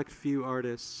these select few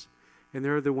artists, and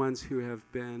they're the ones who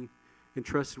have been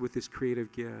entrusted with this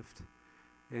creative gift.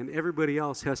 And everybody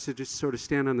else has to just sort of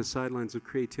stand on the sidelines of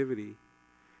creativity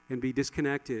and be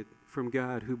disconnected from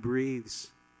God, who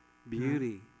breathes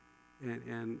beauty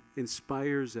and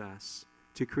inspires us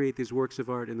to create these works of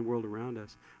art in the world around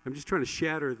us. I'm just trying to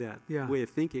shatter that way of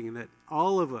thinking, and that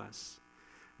all of us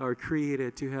are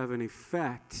created to have an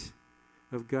effect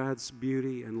of God's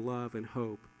beauty and love and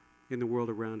hope in the world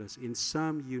around us in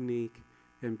some unique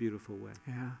and beautiful way.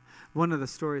 Yeah. One of the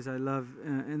stories I love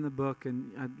in the book,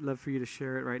 and I'd love for you to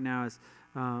share it right now, is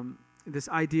this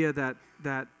idea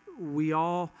that we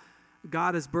all,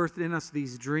 God has birthed in us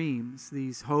these dreams,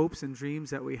 these hopes and dreams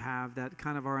that we have that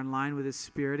kind of are in line with His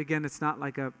Spirit. Again, it's not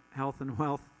like a health and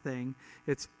wealth thing.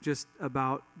 It's just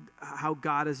about how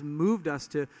God has moved us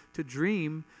to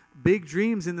dream big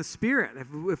dreams in the Spirit.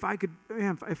 If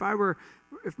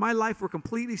my life were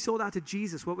completely sold out to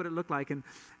Jesus, what would it look like?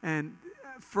 And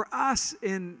for us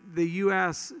in the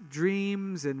U.S.,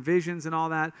 dreams and visions and all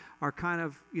that are kind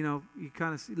of, you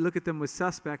kind of look at them with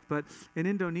suspect. But in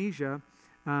Indonesia,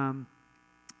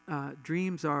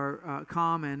 dreams are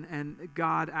common, and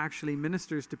God actually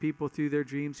ministers to people through their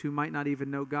dreams who might not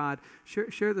even know God.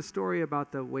 Share the story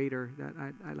about the waiter. That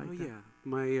I like.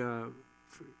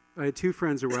 I had 2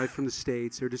 friends arrive from the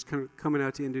States. They're just coming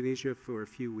out to Indonesia for a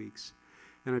few weeks.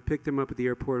 And I picked them up at the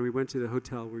airport, and we went to the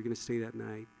hotel. We were going to stay that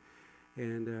night.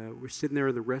 And we're sitting there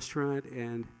in the restaurant,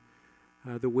 and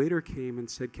the waiter came and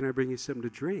said, "Can I bring you something to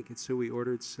drink?" And so we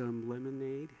ordered some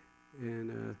lemonade.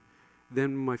 And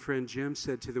then my friend Jim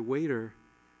said to the waiter,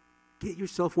 "Get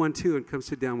yourself one too and come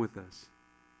sit down with us."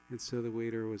 And so the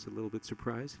waiter was a little bit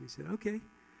surprised, and he said, "Okay."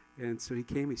 And so he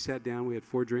came, he sat down, we had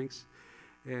 4 drinks.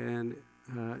 And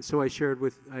so I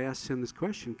asked him this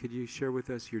question: could you share with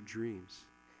us your dreams?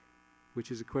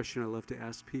 Which is a question I love to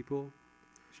ask people.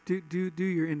 Do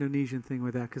your Indonesian thing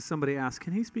with that, because somebody asked,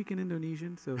 "Can he speak in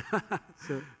Indonesian?" So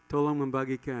tolong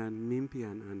membagikan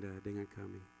mimpian Anda dengan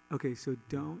kami. Okay, so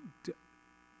don't.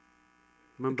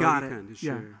 Got it. To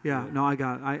share. Yeah. No, I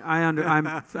got it. I'm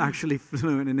actually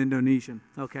fluent in Indonesian.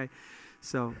 Okay,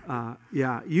 so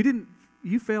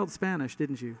you failed Spanish,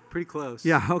 didn't you? Pretty close.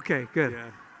 Yeah. Okay. Good.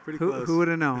 Yeah. Pretty close. Who would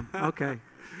have known? Okay.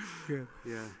 Good.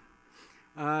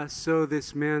 Yeah. So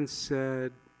this man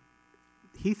said,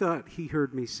 he thought he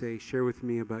heard me say, "Share with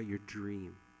me about your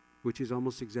dream," which is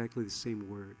almost exactly the same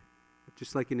word,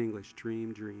 just like in English,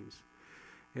 dreams.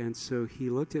 And so he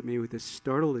looked at me with a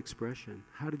startled expression.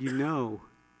 "How did you know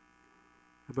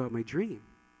about my dream?"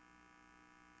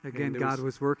 Again, God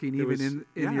was working even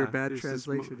in your bad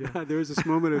translation. There was this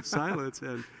moment of silence,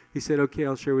 and he said, "Okay,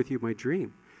 I'll share with you my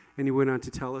dream." And he went on to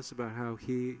tell us about how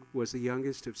he was the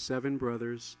youngest of 7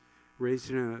 brothers, raised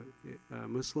in a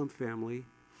Muslim family,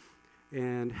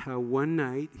 and how one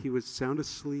night he was sound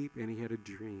asleep and he had a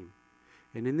dream.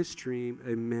 And in this dream,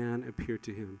 a man appeared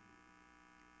to him.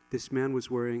 This man was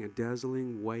wearing a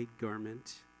dazzling white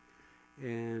garment,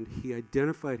 and he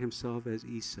identified himself as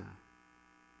Isa.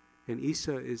 And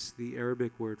Isa is the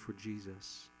Arabic word for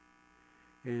Jesus.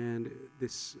 And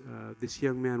this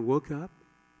young man woke up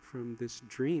from this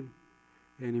dream,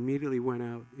 and immediately went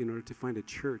out in order to find a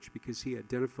church because he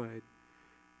identified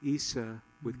Isa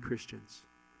with Christians.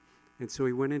 And so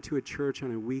he went into a church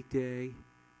on a weekday.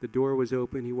 The door was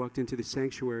open. He walked into the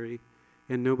sanctuary,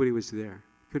 and nobody was there.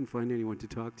 Couldn't find anyone to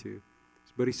talk to.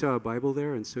 But he saw a Bible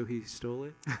there, and so he stole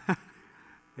it.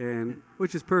 And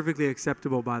which is perfectly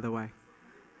acceptable, by the way.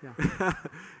 Yeah.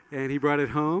 And he brought it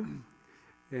home,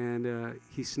 and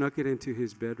he snuck it into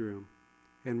his bedroom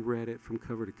and read it from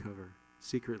cover to cover,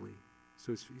 secretly,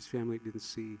 so his family didn't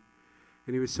see.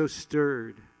 And he was so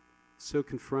stirred, so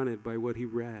confronted by what he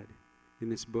read in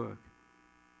this book,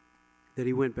 that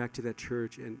he went back to that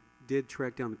church and did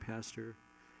track down the pastor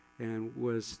and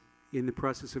was in the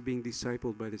process of being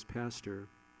discipled by this pastor.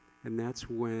 And that's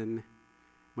when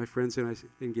my friends and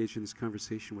I engaged in this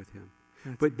conversation with him.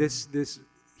 But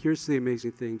here's the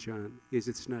amazing thing, John, is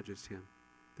it's not just him.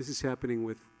 This is happening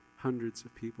with hundreds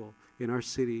of people in our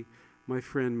city. My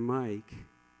friend Mike,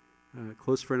 a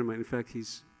close friend of mine, in fact,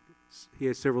 he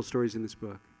has several stories in this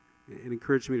book and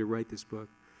encouraged me to write this book.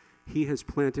 He has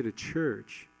planted a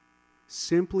church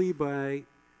simply by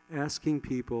asking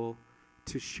people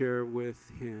to share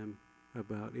with him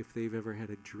about if they've ever had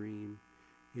a dream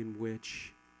in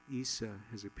which Isa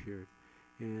has appeared.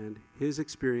 And his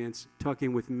experience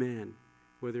talking with men,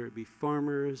 whether it be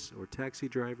farmers or taxi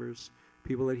drivers,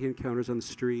 people that he encounters on the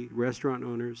street, restaurant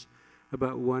owners,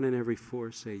 about 1 in every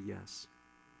 4 say yes.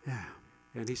 Yeah.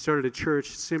 And he started a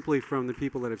church simply from the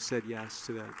people that have said yes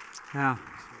to that. Yeah.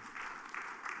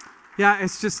 Yeah,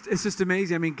 it's just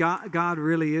amazing. I mean, God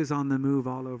really is on the move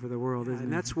all over the world, isn't he?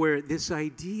 And that's where this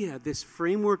idea, this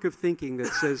framework of thinking that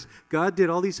says God did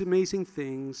all these amazing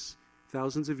things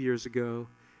thousands of years ago,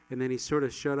 and then he sort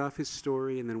of shut off his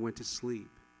story and then went to sleep.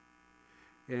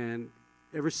 And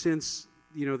ever since,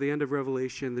 the end of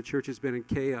Revelation, the church has been in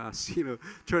chaos,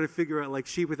 trying to figure out like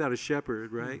sheep without a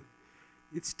shepherd, right?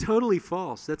 It's totally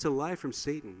false. That's a lie from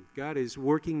Satan. God is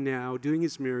working now, doing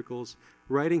his miracles,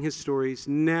 writing his stories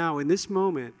now in this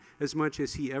moment as much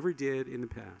as he ever did in the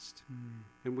past.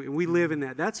 And we live in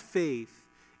that. That's faith,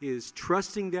 is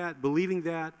trusting that, believing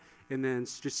that, and then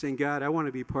just saying, God, I want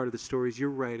to be part of the stories you're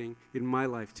writing in my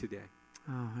life today.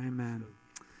 Oh, amen.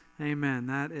 Amen.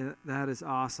 That is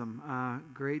awesome.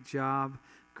 Great job.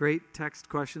 Great text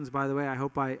questions, by the way. I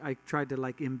hope I tried to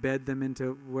embed them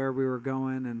into where we were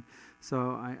going, and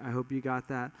so I hope you got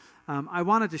that. I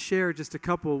wanted to share just a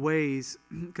couple of ways,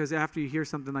 because after you hear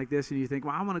something like this and you think,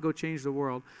 well, I want to go change the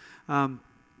world,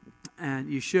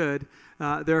 and you should.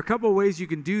 There are a couple of ways you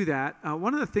can do that.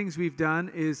 One of the things we've done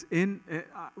is,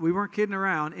 we weren't kidding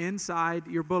around, inside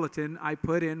your bulletin, I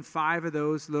put in 5 of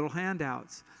those little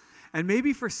handouts. And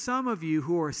maybe for some of you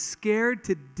who are scared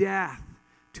to death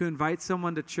to invite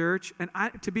someone to church, and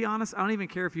to be honest, I don't even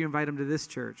care if you invite them to this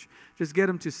church. Just get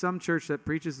them to some church that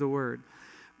preaches the word.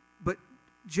 But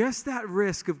just that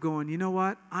risk of going, you know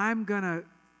what, I'm gonna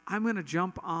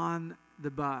jump on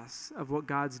the bus of what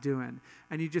God's doing.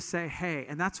 And you just say, hey,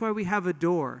 and that's why we have a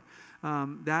door.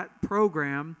 That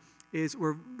program is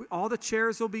where all the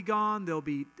chairs will be gone. There'll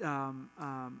be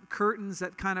curtains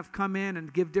that kind of come in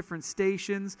and give different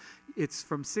stations. It's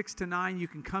from 6 to 9. You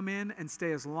can come in and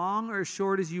stay as long or as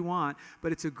short as you want.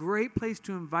 But it's a great place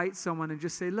to invite someone and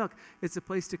just say, look, it's a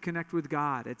place to connect with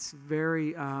God. It's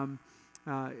very,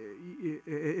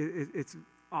 it's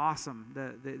awesome.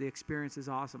 The experience is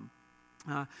awesome.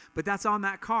 But that's on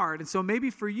that card. And so maybe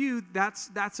for you,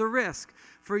 that's a risk.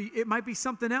 For you, it might be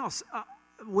something else.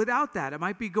 Without that, it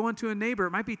might be going to a neighbor.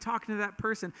 It might be talking to that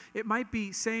person. It might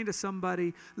be saying to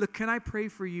somebody, look, can I pray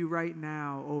for you right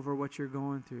now over what you're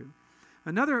going through?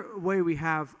 Another way we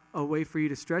have a way for you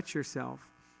to stretch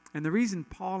yourself, and the reason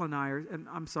Paul and I are, and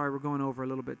I'm sorry we're going over a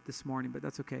little bit this morning, but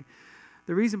that's okay.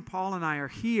 The reason Paul and I are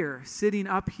here, sitting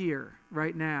up here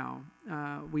right now,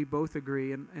 we both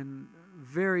agree, in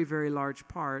very, very large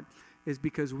part, is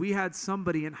because we had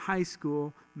somebody in high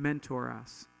school mentor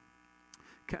us.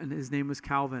 And his name was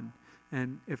Calvin,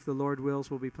 and if the Lord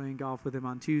wills, we'll be playing golf with him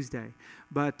on Tuesday.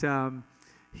 But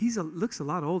looks a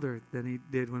lot older than he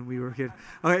did when we were kids.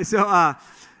 Okay,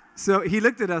 so he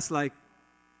looked at us like,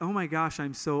 "Oh my gosh,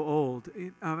 I'm so old."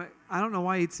 I don't know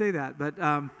why he'd say that, but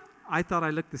I thought I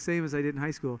looked the same as I did in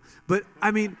high school. But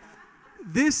I mean,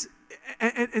 this.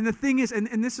 And the thing is,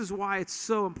 and this is why it's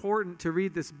so important to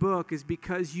read this book, is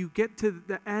because you get to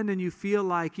the end and you feel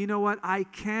like, you know what, I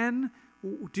can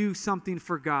do something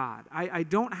for God. I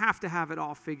don't have to have it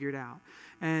all figured out.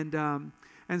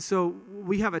 And so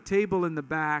we have a table in the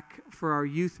back for our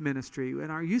youth ministry.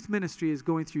 And our youth ministry is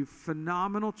going through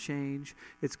phenomenal change.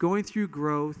 It's going through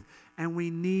growth. And we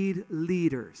need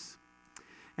leaders.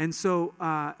 And so,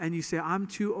 and you say, I'm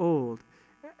too old.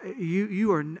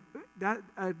 you are that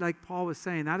like Paul was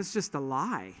saying, that is just a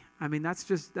lie. I mean, that's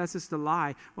just a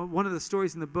lie. Well, one of the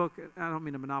stories in the book, I don't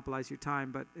mean to monopolize your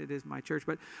time, but it is my church.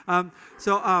 But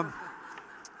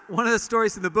one of the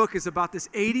stories in the book is about this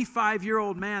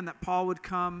 85-year-old man that Paul would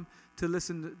come to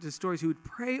listen to stories. Who would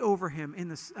pray over him in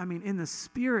the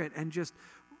spirit, and just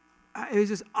it was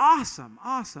just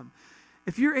awesome.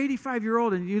 If you're 85 years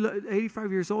old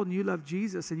and you love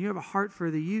Jesus and you have a heart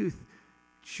for the youth,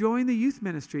 join the youth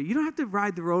ministry. You don't have to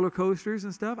ride the roller coasters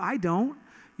and stuff. I don't,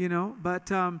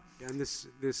 but and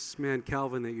this man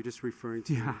Calvin that you're just referring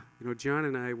to. Yeah. John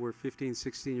and I were 15,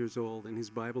 16 years old in his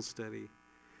Bible study.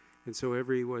 And so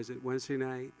Wednesday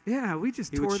night? Yeah, we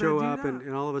just he would show up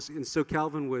and all of us. And so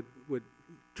Calvin would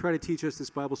try to teach us this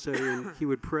Bible study, and he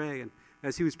would pray. And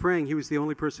as he was praying, he was the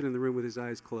only person in the room with his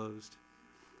eyes closed.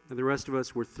 And the rest of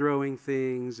us were throwing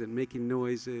things and making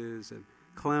noises and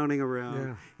clowning around.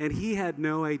 Yeah. And he had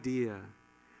no idea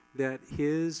that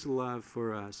his love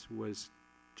for us was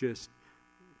just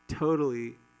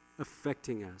totally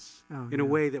affecting us in a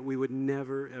way that we would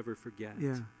never, ever forget.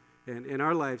 Yeah. And in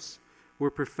our lives, we're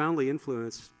profoundly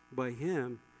influenced by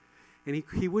him, and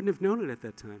he wouldn't have known it at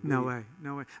that time. No way.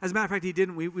 As a matter of fact, he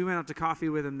didn't. We went out to coffee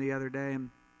with him the other day, and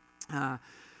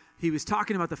he was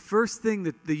talking about the first thing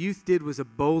that the youth did was a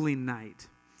bowling night,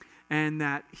 and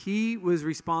that he was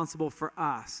responsible for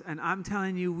us. And I'm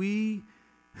telling you,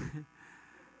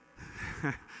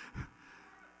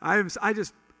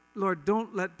 Lord,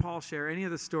 don't let Paul share any of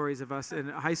the stories of us in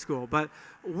high school, but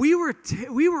we were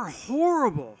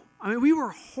horrible. I mean, we were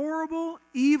horrible,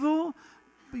 evil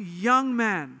young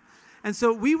men. And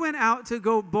so we went out to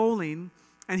go bowling,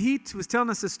 and he was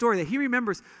telling us a story that he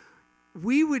remembers.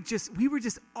 We were just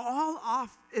all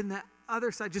off in the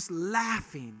other side, just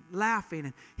laughing.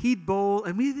 And he'd bowl,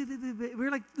 and we were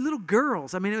like little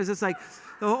girls. I mean, it was just like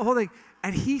the whole thing.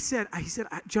 And he said,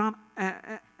 John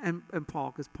and Paul,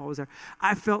 because Paul was there,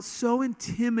 I felt so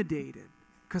intimidated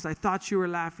because I thought you were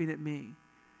laughing at me.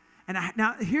 And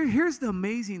now here's the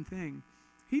amazing thing.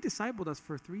 He discipled us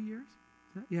for 3 years.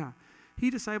 Yeah. He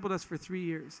discipled us for 3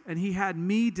 years. And he had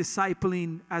me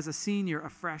discipling as a senior, a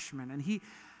freshman. And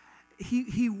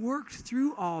he worked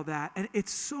through all that. And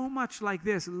it's so much like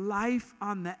this, life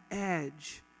on the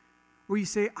edge, where you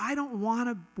say, I don't want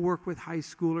to work with high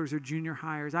schoolers or junior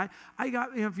hires. I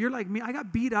got, if you're like me, I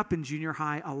got beat up in junior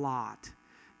high a lot.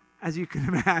 As you can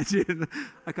imagine,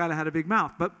 I kind of had a big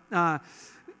mouth. But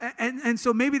And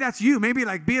so maybe that's you. Maybe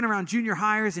like being around junior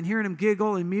hires and hearing them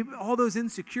giggle and maybe all those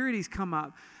insecurities come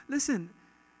up. Listen,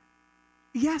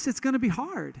 yes, it's going to be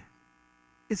hard.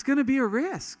 It's going to be a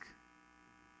risk.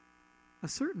 A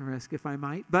certain risk, if I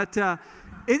might. But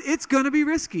it's going to be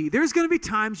risky. There's going to be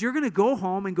times you're going to go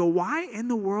home and go, why in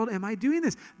the world am I doing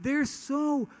this? They're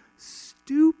so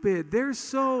stupid.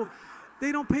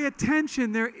 They don't pay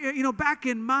attention. They're, back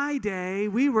in my day,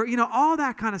 we were, all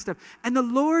that kind of stuff. And the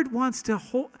Lord wants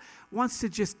to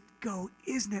just go,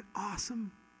 isn't it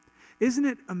awesome? Isn't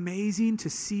it amazing to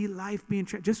see life being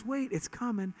just wait, it's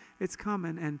coming.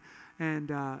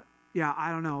 And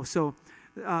I don't know. So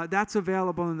that's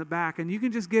available in the back. And you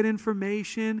can just get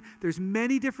information. There's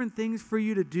many different things for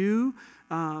you to do.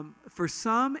 For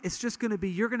some, it's just going to be,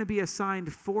 you're going to be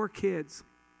assigned 4 kids.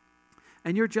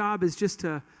 And your job is just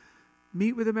to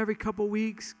meet with them every couple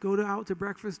weeks, go out to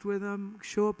breakfast with them,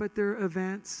 show up at their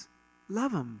events,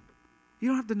 love them. You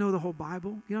don't have to know the whole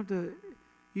Bible. You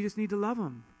just need to love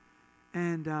them.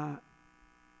 And I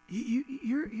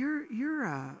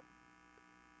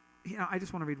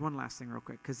just want to read one last thing real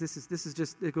quick, because this is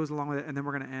just, it goes along with it, and then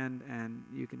we're going to end, and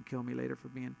you can kill me later for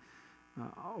being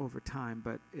over time,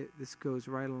 but this goes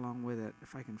right along with it.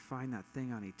 If I can find that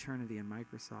thing on eternity in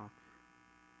Microsoft.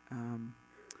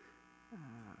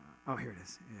 Here it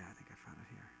is. Yeah, I think I found it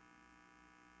here.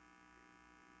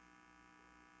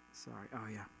 Sorry. Oh,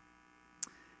 yeah.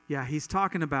 Yeah, he's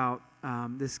talking about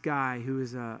this guy who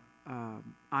is a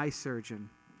eye surgeon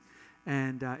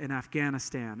and in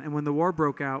Afghanistan. And when the war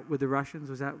broke out with the Russians,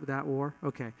 was that war?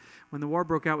 Okay. When the war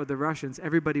broke out with the Russians,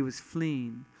 everybody was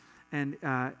fleeing. And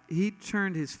he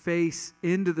turned his face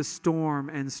into the storm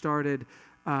and started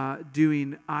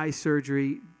doing eye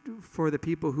surgery for the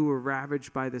people who were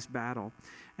ravaged by this battle.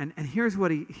 And here's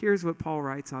what Paul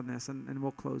writes on this, and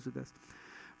we'll close with this.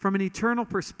 From an eternal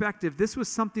perspective, this was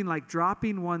something like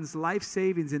dropping one's life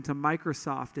savings into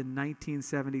Microsoft in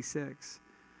 1976.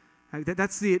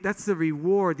 That's the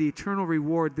reward, the eternal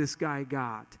reward this guy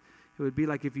got. It would be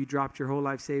like if you dropped your whole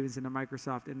life savings into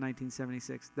Microsoft in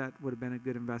 1976. That would have been a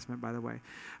good investment, by the way.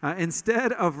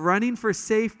 Instead of running for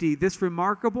safety, this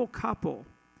remarkable couple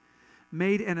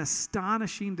made an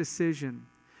astonishing decision.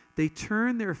 They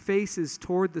turned their faces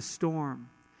toward the storm.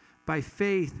 By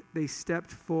faith, they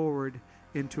stepped forward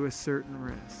into a certain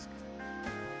risk.